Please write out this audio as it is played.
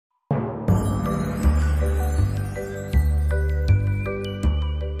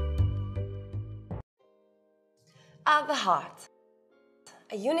The heart,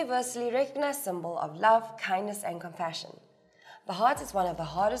 a universally recognized symbol of love, kindness, and compassion. The heart is one of the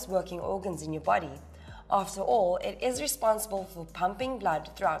hardest working organs in your body. After all, it is responsible for pumping blood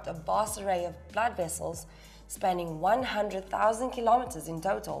throughout a vast array of blood vessels spanning 100,000 kilometers in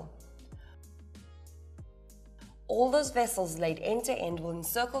total. All those vessels laid end to end will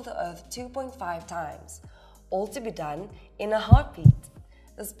encircle the earth 2.5 times, all to be done in a heartbeat.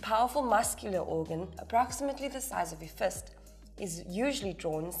 This powerful muscular organ, approximately the size of a fist, is usually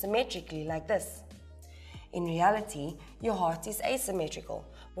drawn symmetrically like this. In reality, your heart is asymmetrical,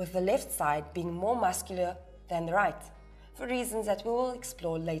 with the left side being more muscular than the right, for reasons that we will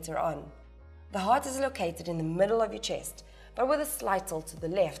explore later on. The heart is located in the middle of your chest, but with a slight tilt to the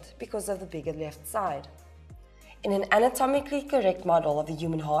left because of the bigger left side. In an anatomically correct model of the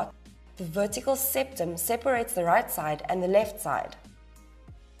human heart, the vertical septum separates the right side and the left side.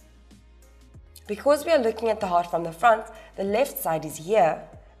 Because we are looking at the heart from the front, the left side is here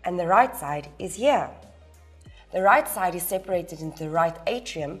and the right side is here. The right side is separated into the right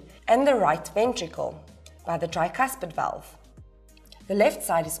atrium and the right ventricle by the tricuspid valve. The left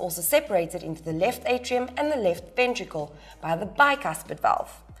side is also separated into the left atrium and the left ventricle by the bicuspid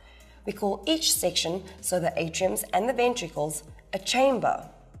valve. We call each section, so the atriums and the ventricles, a chamber.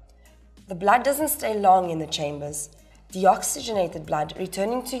 The blood doesn't stay long in the chambers. Deoxygenated blood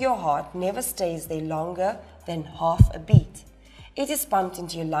returning to your heart never stays there longer than half a beat. It is pumped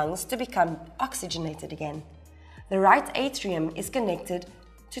into your lungs to become oxygenated again. The right atrium is connected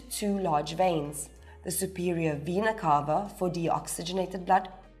to two large veins, the superior vena cava for deoxygenated blood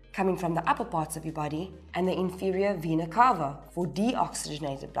coming from the upper parts of your body, and the inferior vena cava for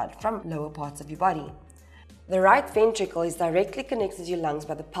deoxygenated blood from lower parts of your body. The right ventricle is directly connected to your lungs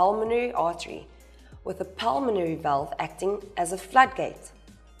by the pulmonary artery, with the pulmonary valve acting as a floodgate.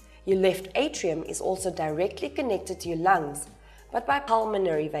 Your left atrium is also directly connected to your lungs, but by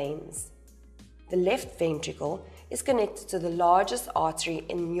pulmonary veins. The left ventricle is connected to the largest artery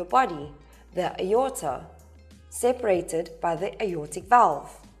in your body, the aorta, separated by the aortic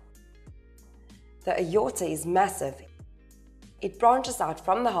valve. The aorta is massive. It branches out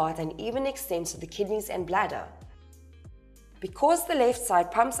from the heart and even extends to the kidneys and bladder. Because the left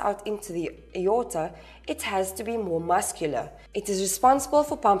side pumps out into the aorta, it has to be more muscular. It is responsible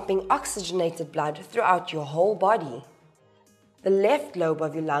for pumping oxygenated blood throughout your whole body. The left lobe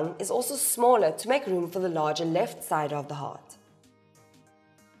of your lung is also smaller to make room for the larger left side of the heart.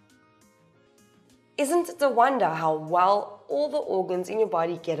 Isn't it a wonder how well all the organs in your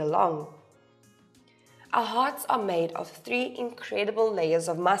body get along? Our hearts are made of 3 incredible layers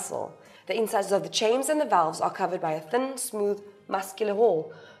of muscle. The insides of the chambers and the valves are covered by a thin, smooth, muscular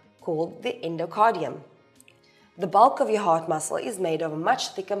wall called the endocardium. The bulk of your heart muscle is made of a much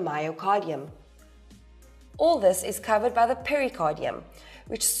thicker myocardium. All this is covered by the pericardium,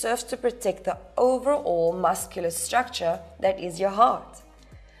 which serves to protect the overall muscular structure that is your heart.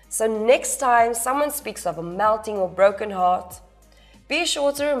 So next time someone speaks of a melting or broken heart, be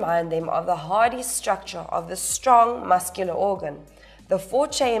sure to remind them of the hardy structure of the strong muscular organ, the 4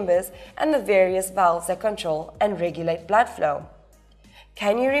 chambers and the various valves that control and regulate blood flow.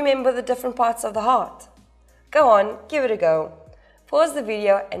 Can you remember the different parts of the heart? Go on, give it a go. Pause the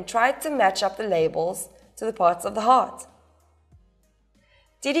video and try to match up the labels to the parts of the heart.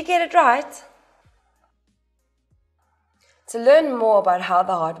 Did you get it right? To learn more about how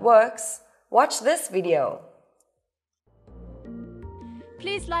the heart works, watch this video.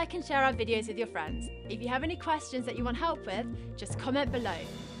 Please like and share our videos with your friends. If you have any questions that you want help with, just comment below.